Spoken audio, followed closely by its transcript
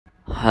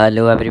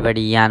Hello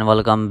everybody and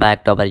welcome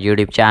back to our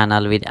YouTube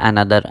channel with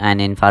another and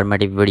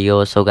informative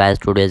video. So guys,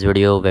 today's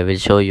video we will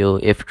show you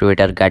if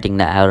Twitter getting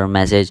the error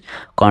message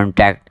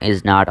contact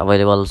is not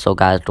available. So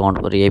guys,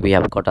 don't worry, we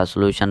have got a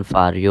solution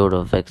for you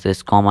to fix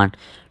this common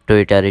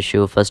Twitter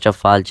issue. First of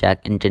all,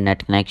 check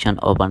internet connection,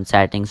 open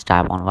settings,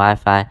 tap on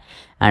Wi-Fi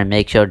and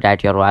make sure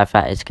that your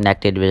Wi-Fi is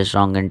connected with a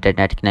strong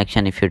internet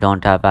connection. If you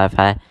don't have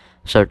Wi-Fi,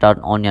 so turn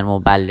on your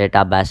mobile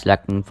data by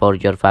selecting for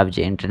your 5G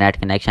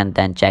internet connection.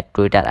 Then check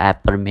Twitter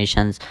app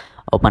permissions,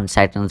 open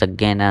settings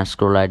again and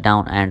scroll right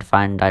down and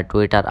find the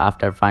Twitter.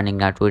 After finding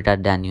the Twitter,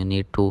 then you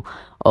need to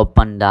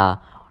open the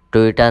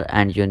Twitter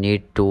and you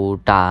need to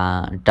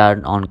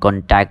turn on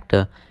contact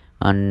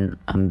on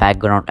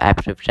background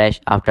app refresh.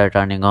 After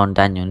turning on,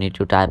 then you need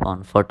to type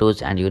on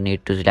photos and you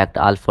need to select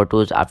all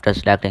photos. After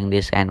selecting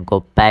this and go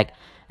back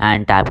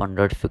and tap on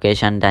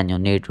notification, then you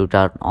need to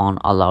turn on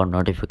allow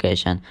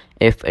notification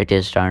if it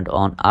is turned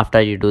on. After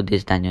you do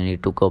this, then you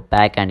need to go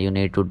back and you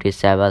need to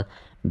disable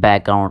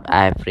background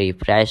app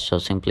refresh. So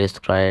simply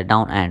scroll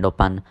down and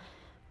open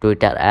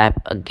Twitter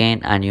app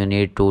again and you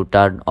need to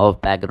turn off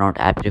background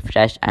app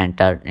refresh and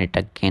turn it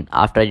again.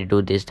 After you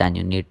do this, then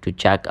you need to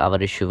check our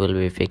issue will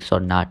be fixed or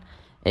not.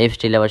 If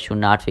still our issue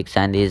not fixed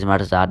and these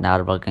methods are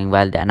not working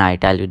well, then I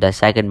tell you the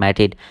second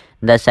method.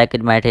 The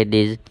second method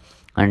is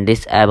and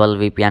disable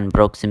VPN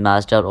proxy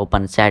master.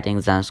 Open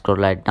settings and scroll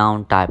right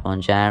down, type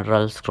on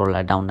general, scroll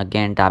right down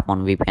again, tap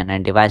on VPN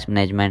and device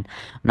management.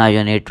 Now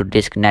you need to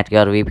disconnect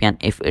your VPN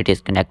if it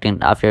is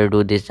connecting. After you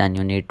do this, then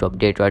you need to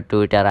update your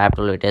Twitter app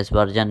to latest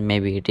version.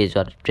 Maybe it is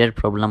your update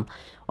problem.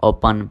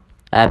 Open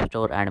app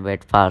store and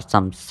wait for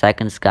some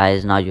seconds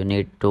guys. Now you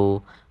need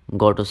to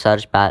go to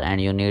search bar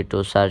and you need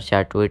to search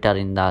your Twitter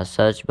in the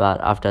search bar.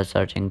 After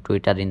searching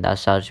Twitter in the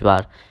search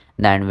bar,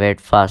 then wait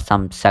for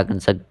some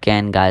seconds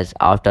again guys.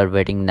 After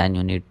waiting, then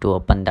you need to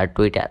open the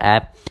Twitter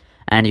app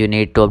and you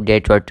need to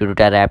update your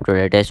Twitter app to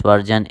latest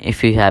version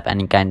if you have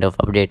any kind of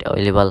update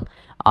available.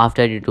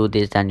 After you do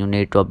this, then you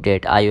need to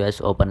update iOS.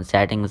 Open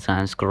settings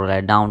and scroll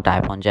right down,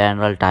 type on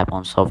general, type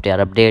on software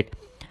update.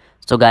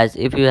 So guys,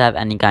 if you have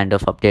any kind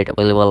of update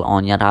available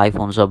on your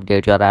iPhone, so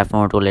update your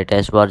iPhone to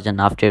latest version.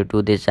 After you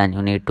do this, then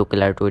you need to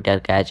clear Twitter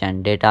cache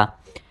and data.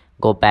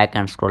 Go back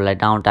and scroll right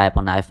down, type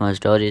on iPhone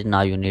storage.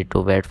 Now you need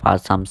to wait for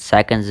some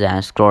seconds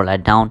and scroll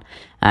right down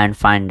and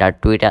find the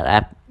Twitter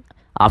app.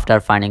 After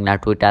finding the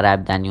Twitter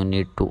app, then you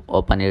need to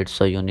open it.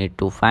 So you need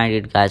to find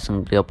it guys,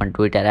 simply open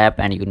Twitter app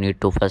and you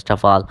need to first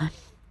of all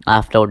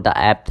upload the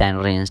app, then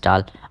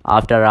reinstall.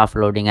 After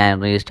uploading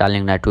and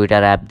reinstalling the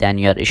Twitter app, then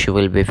your issue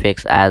will be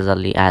fixed as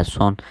early as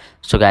soon.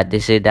 So guys,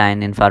 this is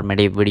an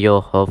informative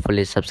video.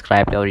 Hopefully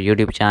subscribe to our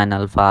YouTube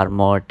channel for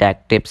more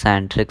tech tips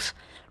and tricks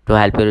to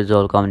help you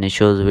resolve common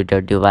issues with your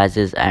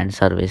devices and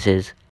services.